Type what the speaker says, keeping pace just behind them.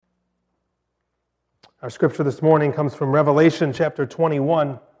Our scripture this morning comes from Revelation chapter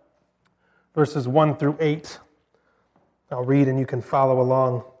 21, verses 1 through 8. I'll read and you can follow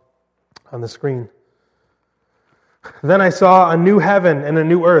along on the screen. Then I saw a new heaven and a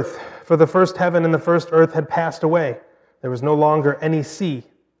new earth, for the first heaven and the first earth had passed away. There was no longer any sea.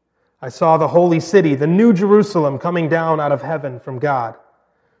 I saw the holy city, the new Jerusalem, coming down out of heaven from God,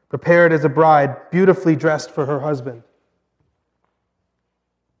 prepared as a bride, beautifully dressed for her husband.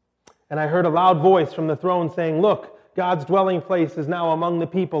 And I heard a loud voice from the throne saying, "Look, God's dwelling place is now among the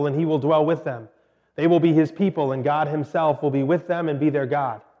people, and he will dwell with them. They will be his people, and God himself will be with them and be their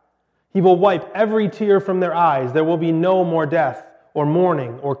God. He will wipe every tear from their eyes. There will be no more death, or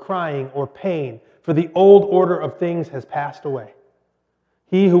mourning, or crying, or pain, for the old order of things has passed away."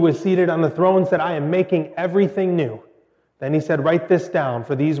 He who was seated on the throne said, "I am making everything new." Then he said, "Write this down,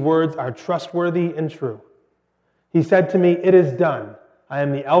 for these words are trustworthy and true." He said to me, "It is done. I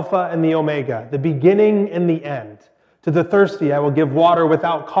am the Alpha and the Omega, the beginning and the end. To the thirsty I will give water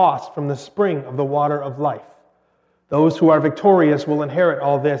without cost from the spring of the water of life. Those who are victorious will inherit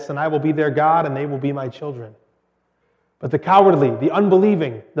all this, and I will be their God, and they will be my children. But the cowardly, the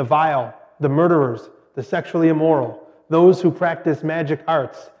unbelieving, the vile, the murderers, the sexually immoral, those who practice magic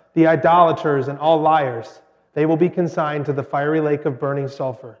arts, the idolaters, and all liars, they will be consigned to the fiery lake of burning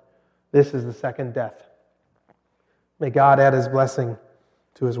sulfur. This is the second death." May God add his blessing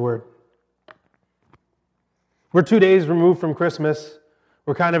to his word. We're 2 days removed from Christmas.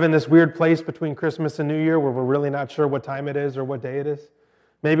 We're kind of in this weird place between Christmas and New Year where we're really not sure what time it is or what day it is.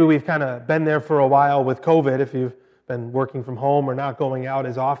 Maybe we've kind of been there for a while with COVID if you've been working from home or not going out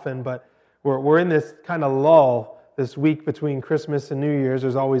as often, but we're in this kind of lull this week between Christmas and New Year's.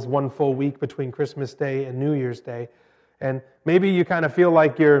 There's always one full week between Christmas Day and New Year's Day. And maybe you kind of feel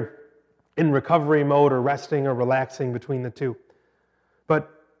like you're in recovery mode or resting or relaxing between the two. But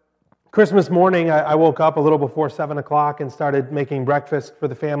Christmas morning, I woke up a little before 7 o'clock and started making breakfast for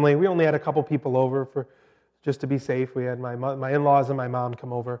the family. We only had a couple people over just to be safe. We had my in-laws and my mom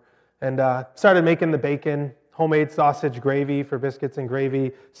come over and started making the bacon, homemade sausage gravy for biscuits and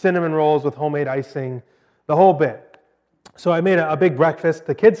gravy, cinnamon rolls with homemade icing, the whole bit. So I made a big breakfast.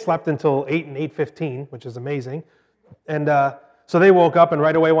 The kids slept until 8 and 8:15, which is amazing. And so they woke up and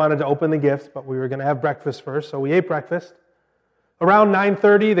right away wanted to open the gifts, but we were going to have breakfast first, so we ate breakfast. Around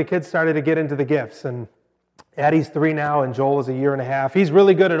 9:30, the kids started to get into the gifts, and Addie's 3 now, and Joel is a year and a half. He's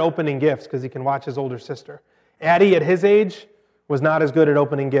really good at opening gifts because he can watch his older sister. Addie, at his age, was not as good at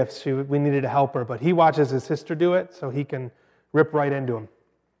opening gifts. We needed to help her, but he watches his sister do it, so he can rip right into them.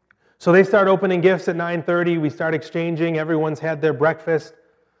 So they start opening gifts at 9:30. We start exchanging. Everyone's had their breakfast.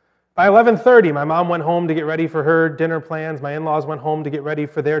 By 11:30, my mom went home to get ready for her dinner plans. My in-laws went home to get ready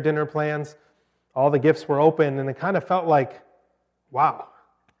for their dinner plans. All the gifts were open, and it kind of felt like, wow,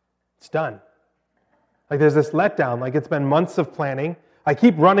 it's done. Like there's this letdown, like it's been months of planning. I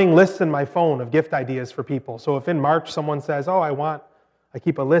keep running lists in my phone of gift ideas for people. So if in March someone says, I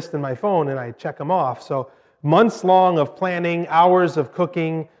keep a list in my phone and I check them off. So months long of planning, hours of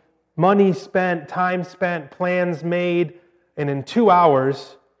cooking, money spent, time spent, plans made, and in 2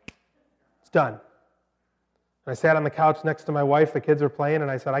 hours, it's done. And I sat on the couch next to my wife, the kids were playing,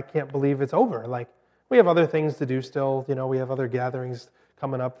 and I said, I can't believe it's over. Like, we have other things to do still. We have other gatherings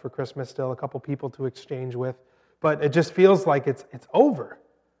coming up for Christmas still, a couple people to exchange with. But it just feels like it's over.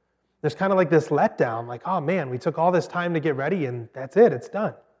 There's kind of like this letdown, like, oh man, we took all this time to get ready and that's it, it's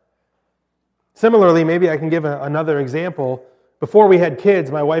done. Similarly, maybe I can give another example. Before we had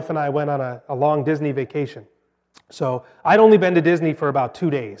kids, my wife and I went on a long Disney vacation. So I'd only been to Disney for about 2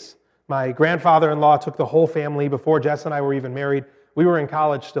 days. My grandfather-in-law took the whole family before Jess and I were even married. We were in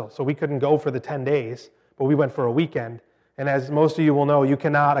college still, so we couldn't go for the 10 days, but we went for a weekend. And as most of you will know, you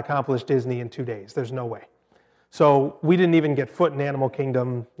cannot accomplish Disney in 2 days. There's no way. So we didn't even get foot in Animal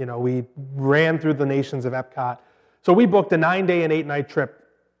Kingdom. We ran through the nations of Epcot. So we booked a 9-day and 8-night trip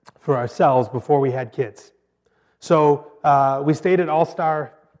for ourselves before we had kids. So we stayed at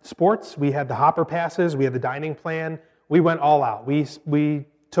All-Star Sports. We had the Hopper passes. We had the dining plan. We went all out. We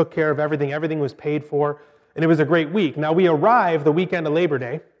took care of everything. Everything was paid for. And it was a great week. Now, we arrived the weekend of Labor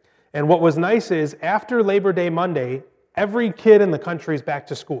Day, and what was nice is after Labor Day Monday, every kid in the country is back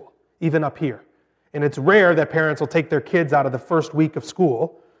to school, even up here. And it's rare that parents will take their kids out of the first week of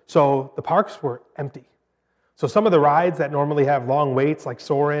school, so the parks were empty. So some of the rides that normally have long waits, like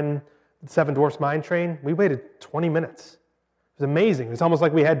Soarin', Seven Dwarfs Mine Train, we waited 20 minutes. It was amazing. It was almost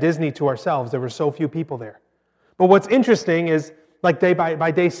like we had Disney to ourselves. There were so few people there. But what's interesting is, like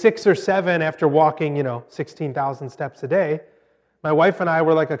by day 6 or 7, after walking, 16,000 steps a day, my wife and I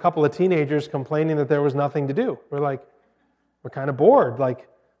were like a couple of teenagers complaining that there was nothing to do. We're kind of bored. Like,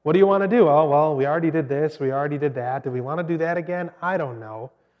 What do you want to do? Oh, well, we already did this. We already did that. Do we want to do that again? I don't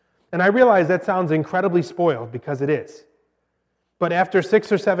know. And I realize that sounds incredibly spoiled because it is. But after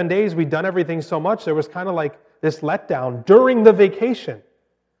 6 or 7 days, we'd done everything so much, there was kind of like this letdown during the vacation.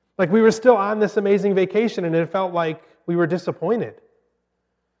 Like we were still on this amazing vacation and it felt like we were disappointed.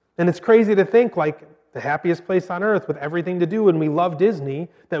 And it's crazy to think like the happiest place on earth with everything to do and we love Disney,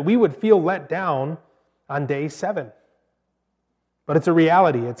 that we would feel let down on day 7. But it's a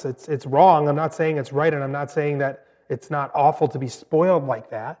reality. It's wrong. I'm not saying it's right and I'm not saying that it's not awful to be spoiled like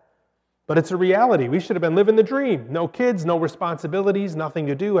that. But it's a reality. We should have been living the dream. No kids, no responsibilities, nothing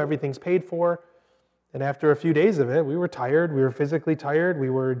to do, everything's paid for. And after a few days of it, we were tired, we were physically tired, we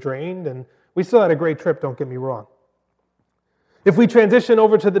were drained, and we still had a great trip, don't get me wrong. If we transition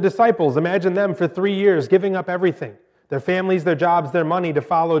over to the disciples, imagine them for 3 years giving up everything, their families, their jobs, their money to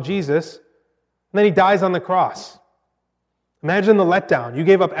follow Jesus, and then he dies on the cross. Imagine the letdown. You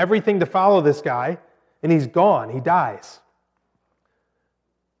gave up everything to follow this guy, and he's gone, he dies.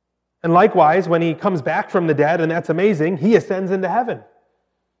 And likewise, when he comes back from the dead, and that's amazing, he ascends into heaven.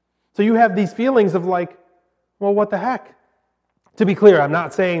 So you have these feelings of like, well, what the heck? To be clear, I'm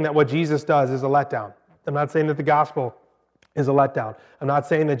not saying that what Jesus does is a letdown. I'm not saying that the gospel is a letdown. I'm not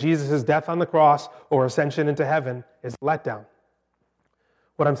saying that Jesus' death on the cross or ascension into heaven is a letdown.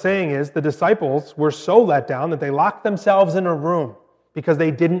 What I'm saying is the disciples were so let down that they locked themselves in a room because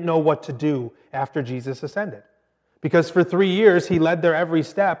they didn't know what to do after Jesus ascended. Because for 3 years, he led their every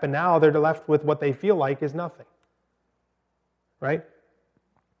step, and now they're left with what they feel like is nothing. Right?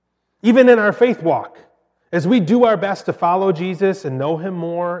 Even in our faith walk, as we do our best to follow Jesus and know him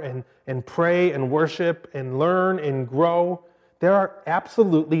more and pray and worship and learn and grow, there are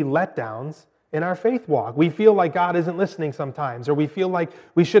absolutely letdowns in our faith walk. We feel like God isn't listening sometimes, or we feel like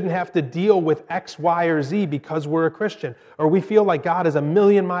we shouldn't have to deal with X, Y, or Z because we're a Christian, or we feel like God is a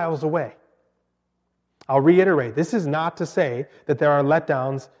million miles away. I'll reiterate, this is not to say that there are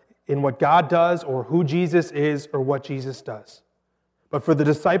letdowns in what God does or who Jesus is or what Jesus does. But for the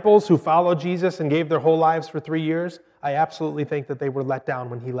disciples who followed Jesus and gave their whole lives for 3 years, I absolutely think that they were let down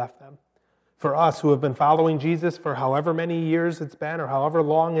when he left them. For us who have been following Jesus for however many years it's been or however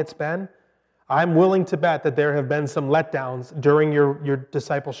long it's been, I'm willing to bet that there have been some letdowns during your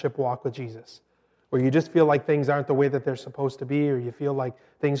discipleship walk with Jesus, where you just feel like things aren't the way that they're supposed to be, or you feel like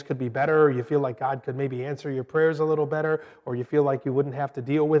things could be better, or you feel like God could maybe answer your prayers a little better, or you feel like you wouldn't have to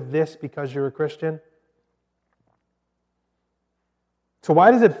deal with this because you're a Christian. So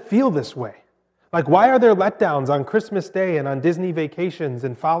why does it feel this way? Like, why are there letdowns on Christmas Day and on Disney vacations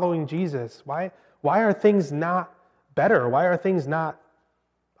and following Jesus? Why are things not better? Why are things not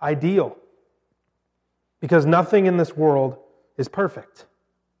ideal? Because nothing in this world is perfect.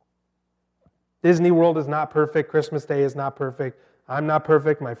 Disney World is not perfect. Christmas Day is not perfect. I'm not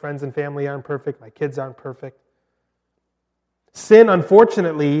perfect. My friends and family aren't perfect. My kids aren't perfect. Sin,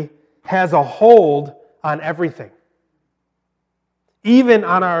 unfortunately, has a hold on everything, even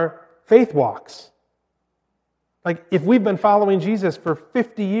on our faith walks. Like, if we've been following Jesus for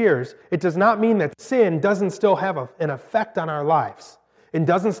 50 years, it does not mean that sin doesn't still have an effect on our lives. It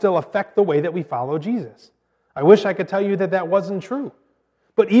doesn't still affect the way that we follow Jesus. I wish I could tell you that that wasn't true.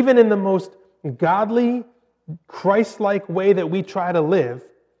 But even in the most godly, Christ-like way that we try to live,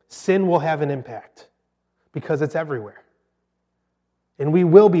 sin will have an impact because it's everywhere. And we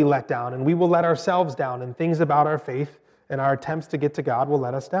will be let down, and we will let ourselves down, and things about our faith and our attempts to get to God will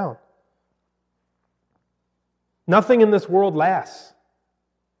let us down. Nothing in this world lasts.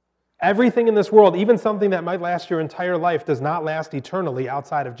 Everything in this world, even something that might last your entire life, does not last eternally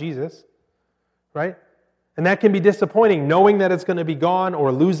outside of Jesus, right? And that can be disappointing, knowing that it's going to be gone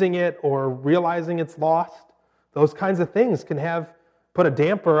or losing it or realizing it's lost. Those kinds of things can put a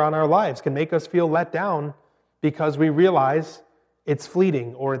damper on our lives, can make us feel let down because we realize it's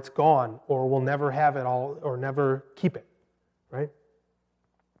fleeting or it's gone or we'll never have it all or never keep it, right?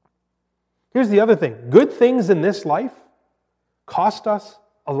 Here's the other thing. Good things in this life cost us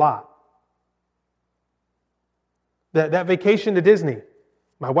a lot. That vacation to Disney,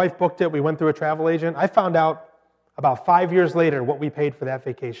 my wife booked it. We went through a travel agent. I found out about 5 years later what we paid for that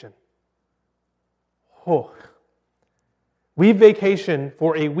vacation. Oh. We vacationed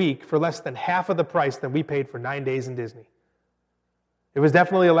for a week for less than half of the price that we paid for 9 days in Disney. It was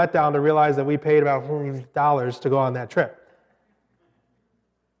definitely a letdown to realize that we paid about $100 to go on that trip.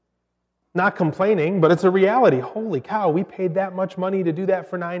 Not complaining, but it's a reality. Holy cow, we paid that much money to do that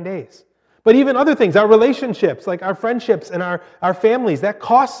for 9 days. But even other things, our relationships, like our friendships and our families, that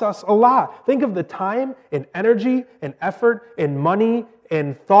costs us a lot. Think of the time and energy and effort and money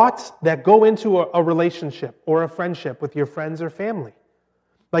and thoughts that go into a relationship or a friendship with your friends or family.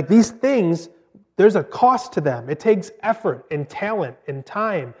 Like these things, there's a cost to them. It takes effort and talent and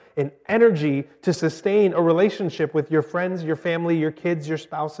time and energy to sustain a relationship with your friends, your family, your kids, your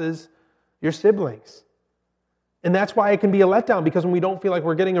spouses, your siblings. And that's why it can be a letdown, because when we don't feel like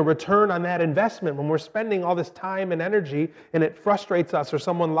we're getting a return on that investment, when we're spending all this time and energy and it frustrates us, or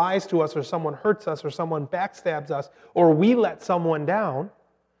someone lies to us, or someone hurts us, or someone backstabs us, or we let someone down,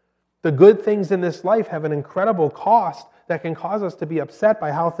 the good things in this life have an incredible cost that can cause us to be upset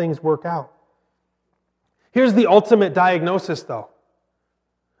by how things work out. Here's the ultimate diagnosis, though.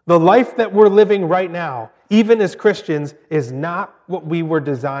 The life that we're living right now, even as Christians, is not what we were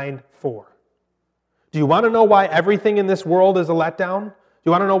designed for. Do you want to know why everything in this world is a letdown? Do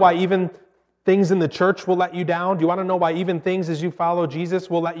you want to know why even things in the church will let you down? Do you want to know why even things as you follow Jesus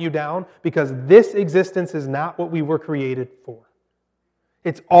will let you down? Because this existence is not what we were created for.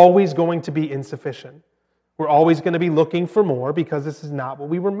 It's always going to be insufficient. We're always going to be looking for more because this is not what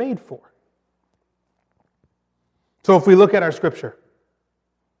we were made for. So if we look at our scripture,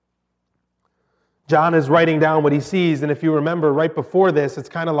 John is writing down what he sees, and if you remember right before this, it's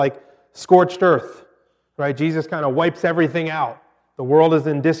kind of like scorched earth, right? Jesus kind of wipes everything out. The world is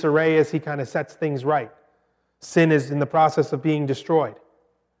in disarray as he kind of sets things right. Sin is in the process of being destroyed.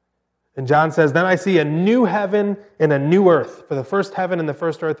 And John says, "Then I see a new heaven and a new earth, for the first heaven and the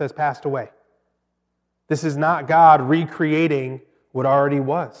first earth has passed away." This is not God recreating what already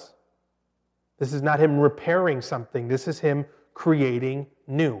was. This is not him repairing something. This is him creating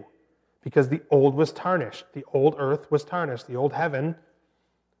new. Because the old was tarnished. The old earth was tarnished. The old heaven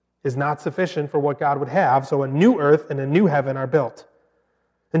is not sufficient for what God would have. So a new earth and a new heaven are built.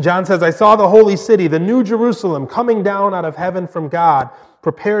 And John says, "I saw the holy city, the new Jerusalem, coming down out of heaven from God,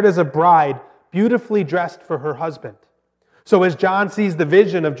 prepared as a bride, beautifully dressed for her husband." So as John sees the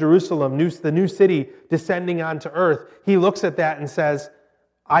vision of Jerusalem, the new city descending onto earth, he looks at that and says,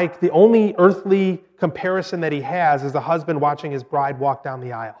 the only earthly comparison that he has is a husband watching his bride walk down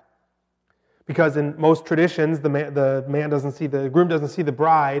the aisle. Because in most traditions, the groom doesn't see the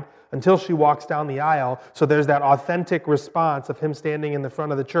bride until she walks down the aisle. So there's that authentic response of him standing in the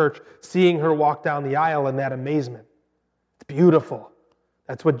front of the church, seeing her walk down the aisle in that amazement. It's beautiful.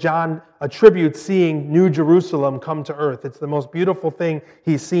 That's what John attributes seeing New Jerusalem come to earth. It's the most beautiful thing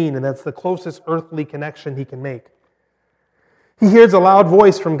he's seen, and that's the closest earthly connection he can make. He hears a loud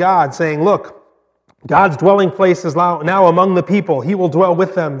voice from God saying, "Look, God's dwelling place is now among the people. He will dwell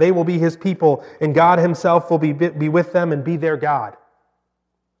with them. They will be his people, and God himself will be with them and be their God."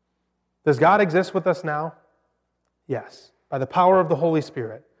 Does God exist with us now? Yes. By the power of the Holy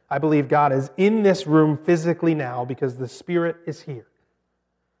Spirit, I believe God is in this room physically now because the Spirit is here.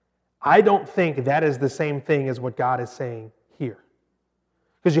 I don't think that is the same thing as what God is saying here.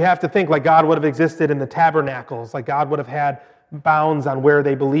 Because you have to think like God would have existed in the tabernacles, like God would have had bounds on where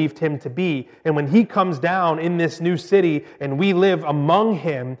they believed him to be. And when he comes down in this new city and we live among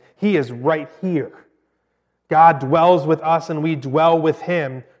him, he is right here. God dwells with us and we dwell with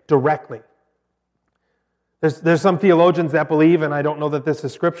him directly. There's some theologians that believe, and I don't know that this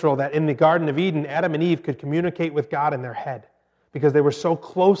is scriptural, that in the Garden of Eden, Adam and Eve could communicate with God in their head because they were so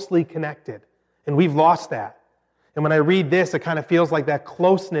closely connected. And we've lost that. And when I read this, it kind of feels like that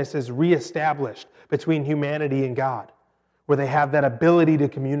closeness is reestablished between humanity and God, where they have that ability to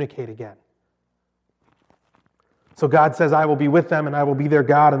communicate again. So God says, "I will be with them and I will be their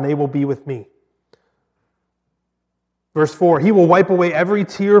God and they will be with me." Verse 4, "He will wipe away every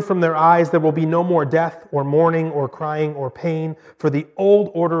tear from their eyes. There will be no more death or mourning or crying or pain, for the old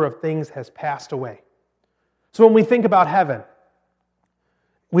order of things has passed away." So when we think about heaven,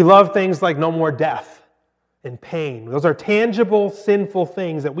 we love things like no more death and pain. Those are tangible, sinful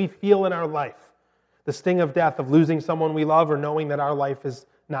things that we feel in our life. The sting of death, of losing someone we love or knowing that our life is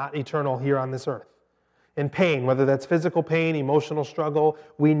not eternal here on this earth. And pain, whether that's physical pain, emotional struggle,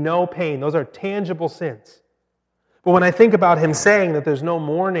 we know pain. Those are tangible sins. But when I think about him saying that there's no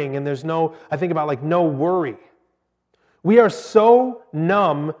mourning and I think about like no worry. We are so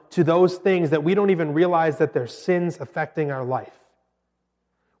numb to those things that we don't even realize that they're sins affecting our life.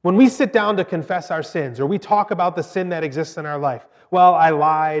 When we sit down to confess our sins, or we talk about the sin that exists in our life, well, I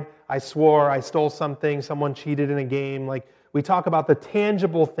lied, I swore, I stole something, someone cheated in a game, like we talk about the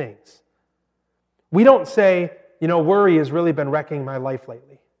tangible things. We don't say, worry has really been wrecking my life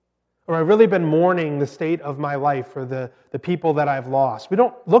lately. Or I've really been mourning the state of my life or the people that I've lost. We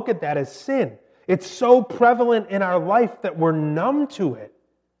don't look at that as sin. It's so prevalent in our life that we're numb to it.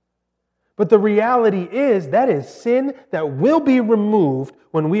 But the reality is that is sin that will be removed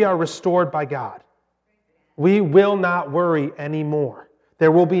when we are restored by God. We will not worry anymore.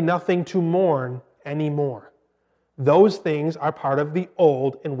 There will be nothing to mourn anymore. Those things are part of the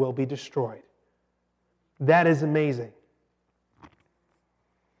old and will be destroyed. That is amazing.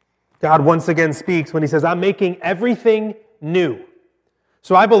 God once again speaks when he says, I'm making everything new.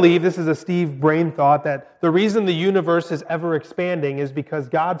 So I believe, this is a Steve Brain thought, that the reason the universe is ever expanding is because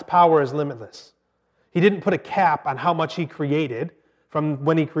God's power is limitless. He didn't put a cap on how much he created from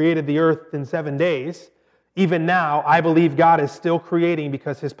when he created the earth in 7 days. Even now, I believe God is still creating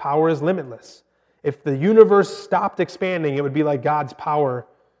because his power is limitless. If the universe stopped expanding, it would be like God's power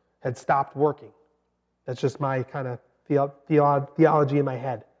had stopped working. That's just my kind of theology in my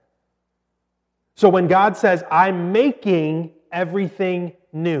head. So when God says, I'm making everything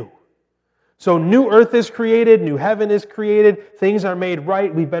new. So new earth is created, new heaven is created, things are made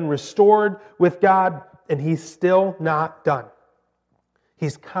right, we've been restored with God, and he's still not done.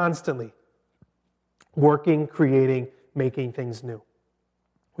 He's constantly working, creating, making things new,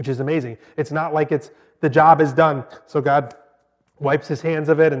 which is amazing. It's not like the job is done, so God wipes his hands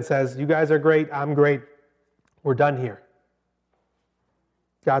of it and says, you guys are great, I'm great, we're done here.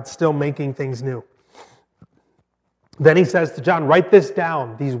 God's still making things new. Then he says to John, write this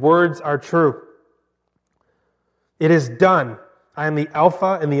down. These words are true. It is done. I am the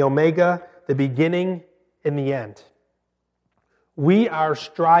Alpha and the Omega, the beginning and the end. We are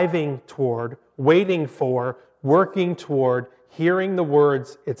striving toward, waiting for, working toward, hearing the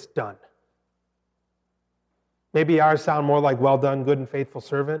words, it's done. Maybe ours sound more like, well done, good and faithful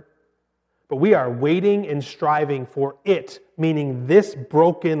servant. But we are waiting and striving for it, meaning this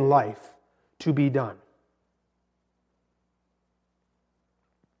broken life, to be done.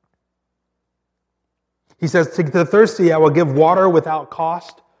 He says, to the thirsty I will give water without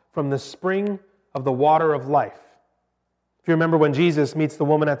cost from the spring of the water of life. If you remember when Jesus meets the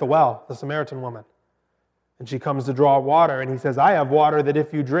woman at the well, the Samaritan woman, and she comes to draw water, and he says, I have water that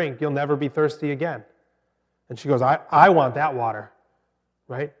if you drink, you'll never be thirsty again. And she goes, I want that water,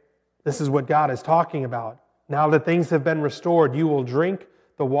 right? This is what God is talking about. Now that things have been restored, you will drink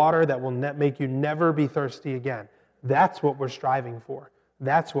the water that will make you never be thirsty again. That's what we're striving for.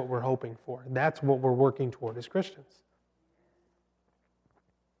 That's what we're hoping for. That's what we're working toward as Christians.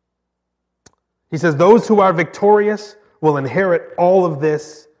 He says, those who are victorious will inherit all of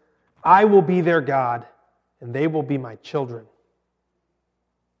this. I will be their God, and they will be my children.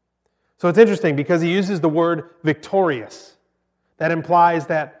 So it's interesting because he uses the word victorious. That implies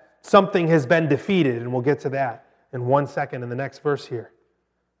that something has been defeated, and we'll get to that in 1 second in the next verse here.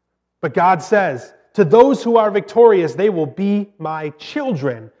 But God says, to those who are victorious, they will be my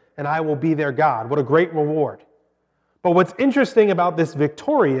children, and I will be their God. What a great reward. But what's interesting about this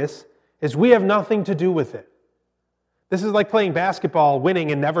victorious is we have nothing to do with it. This is like playing basketball,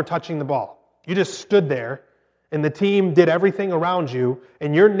 winning and never touching the ball. You just stood there, and the team did everything around you,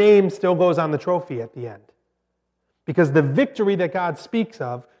 and your name still goes on the trophy at the end. Because the victory that God speaks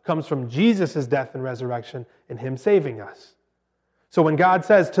of comes from Jesus' death and resurrection and him saving us. So when God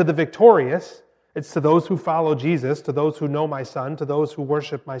says to the victorious, it's to those who follow Jesus, to those who know my Son, to those who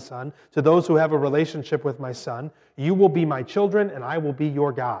worship my Son, to those who have a relationship with my Son. You will be my children, and I will be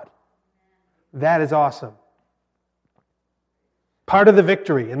your God. That is awesome. Part of the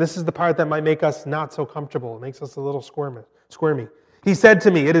victory, and this is the part that might make us not so comfortable. It makes us a little squirmy. He said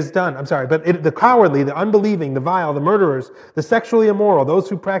to me, it is done. The cowardly, the unbelieving, the vile, the murderers, the sexually immoral, those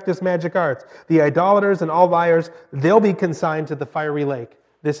who practice magic arts, the idolaters and all liars, they'll be consigned to the fiery lake.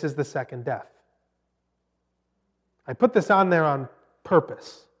 This is the second death. I put this on there on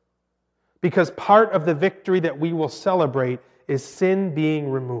purpose because part of the victory that we will celebrate is sin being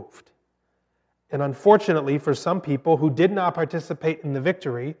removed. And unfortunately, for some people who did not participate in the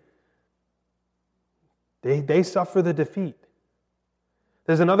victory, they suffer the defeat.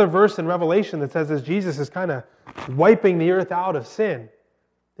 There's another verse in Revelation that says as Jesus is kind of wiping the earth out of sin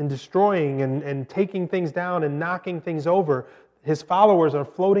and destroying and taking things down and knocking things over, his followers are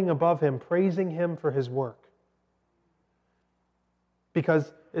floating above him, praising him for his work.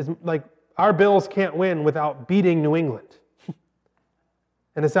 Because it's like our Bills can't win without beating New England.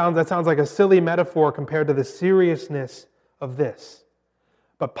 And that sounds like a silly metaphor compared to the seriousness of this.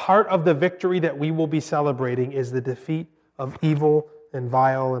 But part of the victory that we will be celebrating is the defeat of evil and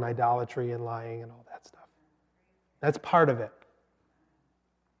vile and idolatry and lying and all that stuff. That's part of it.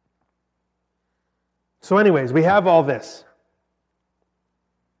 So anyways, we have all this.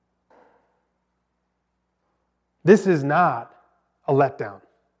 This is not a letdown.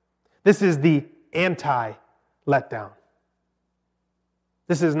 This is the anti-letdown.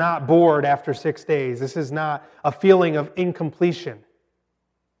 This is not bored after 6 days. This is not a feeling of incompletion.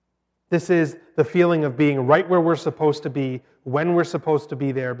 This is the feeling of being right where we're supposed to be, when we're supposed to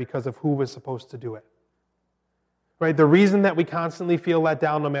be there because of who was supposed to do it. Right? The reason that we constantly feel let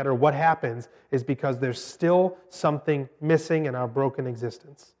down no matter what happens is because there's still something missing in our broken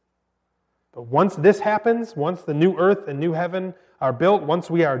existence. But once this happens, once the new earth and new heaven are built, once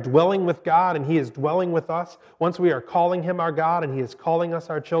we are dwelling with God and He is dwelling with us, once we are calling Him our God and He is calling us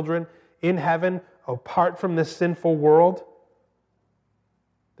our children in heaven, apart from this sinful world,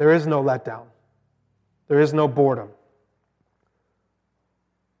 there is no letdown. There is no boredom.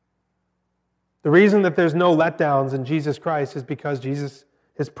 The reason that there's no letdowns in Jesus Christ is because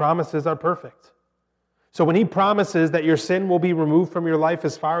His promises are perfect. So when He promises that your sin will be removed from your life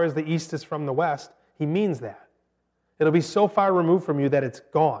as far as the east is from the west, He means that. It'll be so far removed from you that it's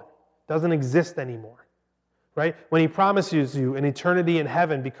gone. It doesn't exist anymore. Right? When He promises you an eternity in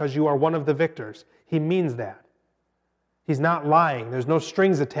heaven because you are one of the victors, He means that. He's not lying. There's no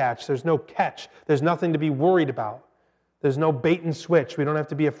strings attached. There's no catch. There's nothing to be worried about. There's no bait and switch. We don't have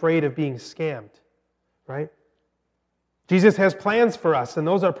to be afraid of being scammed. Right? Jesus has plans for us, and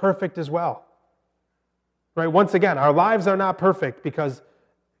those are perfect as well. Right? Once again, our lives are not perfect because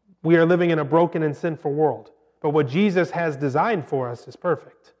we are living in a broken and sinful world. But what Jesus has designed for us is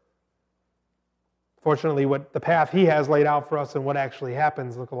perfect. Fortunately, what the path He has laid out for us and what actually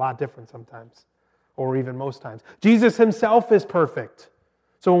happens look a lot different sometimes, or even most times. Jesus Himself is perfect.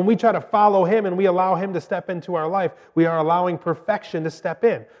 So when we try to follow Him and we allow Him to step into our life, we are allowing perfection to step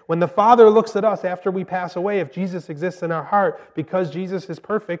in. When the Father looks at us after we pass away, if Jesus exists in our heart, because Jesus is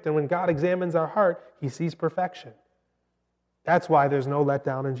perfect, and when God examines our heart, He sees perfection. That's why there's no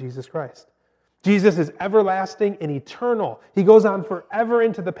letdown in Jesus Christ. Jesus is everlasting and eternal. He goes on forever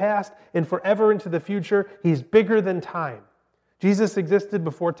into the past and forever into the future. He's bigger than time. Jesus existed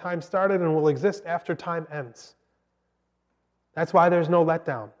before time started and will exist after time ends. That's why there's no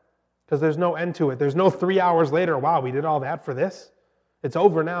letdown, because there's no end to it. There's no 3 hours later, wow, we did all that for this. It's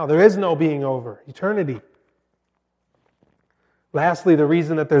over now. There is no being over. Eternity. Lastly, the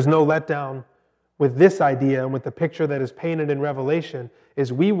reason that there's no letdown with this idea and with the picture that is painted in Revelation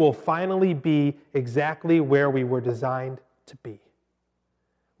is we will finally be exactly where we were designed to be.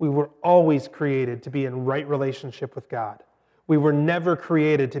 We were always created to be in right relationship with God. We were never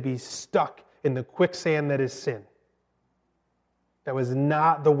created to be stuck in the quicksand that is sin. That was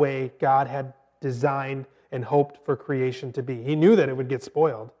not the way God had designed and hoped for creation to be. He knew that it would get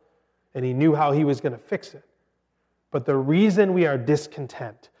spoiled, and He knew how He was going to fix it. But the reason we are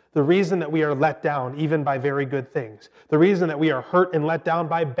discontent, the reason that we are let down even by very good things, the reason that we are hurt and let down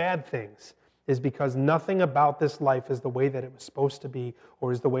by bad things, is because nothing about this life is the way that it was supposed to be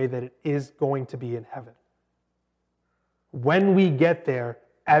or is the way that it is going to be in heaven. When we get there,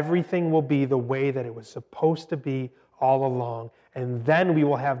 everything will be the way that it was supposed to be all along, and then we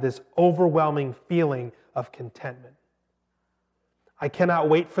will have this overwhelming feeling of contentment. I cannot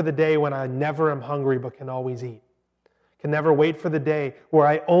wait for the day when I never am hungry but can always eat. Can never wait for the day where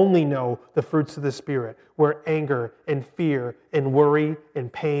I only know the fruits of the Spirit, where anger and fear and worry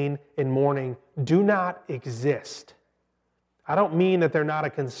and pain and mourning do not exist. I don't mean that they're not a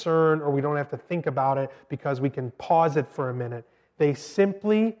concern or we don't have to think about it because we can pause it for a minute. They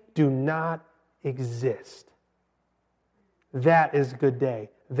simply do not exist. That is a good day.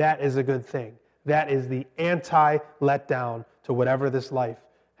 That is a good thing. That is the anti-letdown to whatever this life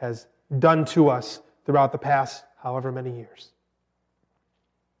has done to us throughout the past however many years.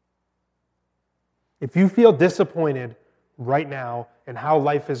 If you feel disappointed right now in how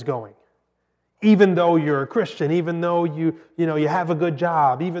life is going, even though you're a Christian, even though you have a good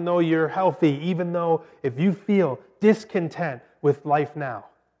job, even though you're healthy, even though if you feel discontent with life now,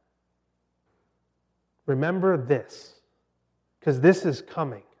 remember this. Because this is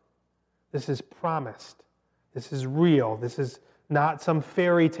coming. This is promised. This is real. This is not some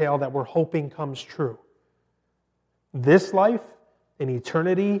fairy tale that we're hoping comes true. This life and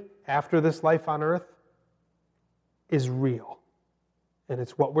eternity after this life on earth is real. And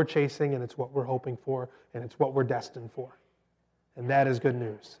it's what we're chasing, and it's what we're hoping for, and it's what we're destined for. And that is good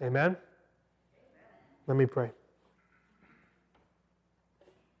news. Amen? Let me pray.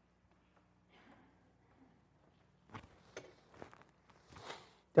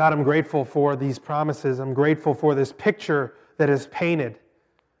 God, I'm grateful for these promises. I'm grateful for this picture that is painted.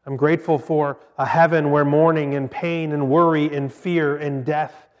 I'm grateful for a heaven where mourning and pain and worry and fear and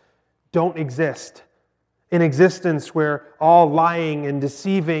death don't exist. An existence where all lying and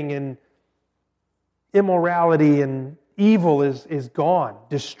deceiving and immorality and evil is gone,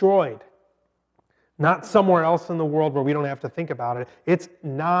 destroyed. Not somewhere else in the world where we don't have to think about it. It's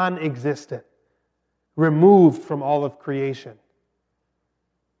non-existent, removed from all of creation.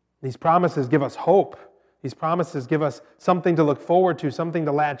 These promises give us hope. These promises give us something to look forward to, something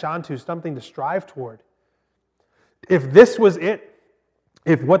to latch onto, something to strive toward. If this was it,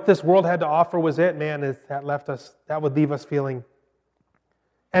 if what this world had to offer was it, man, that would leave us feeling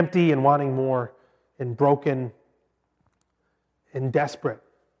empty and wanting more and broken and desperate.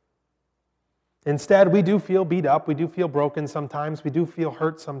 Instead, we do feel beat up, we do feel broken sometimes, we do feel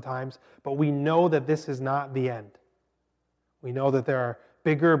hurt sometimes, but we know that this is not the end. We know that there are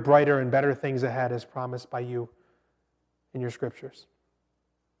bigger, brighter, and better things ahead as promised by you in your scriptures.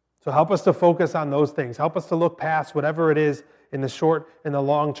 So help us to focus on those things. Help us to look past whatever it is in the short and the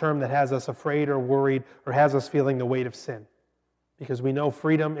long term that has us afraid or worried or has us feeling the weight of sin. Because we know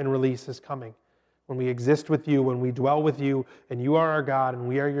freedom and release is coming when we exist with you, when we dwell with you, and you are our God and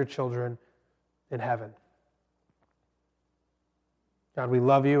we are your children in heaven. God, we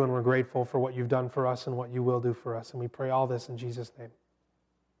love you and we're grateful for what you've done for us and what you will do for us. And we pray all this in Jesus' name.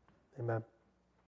 Amen.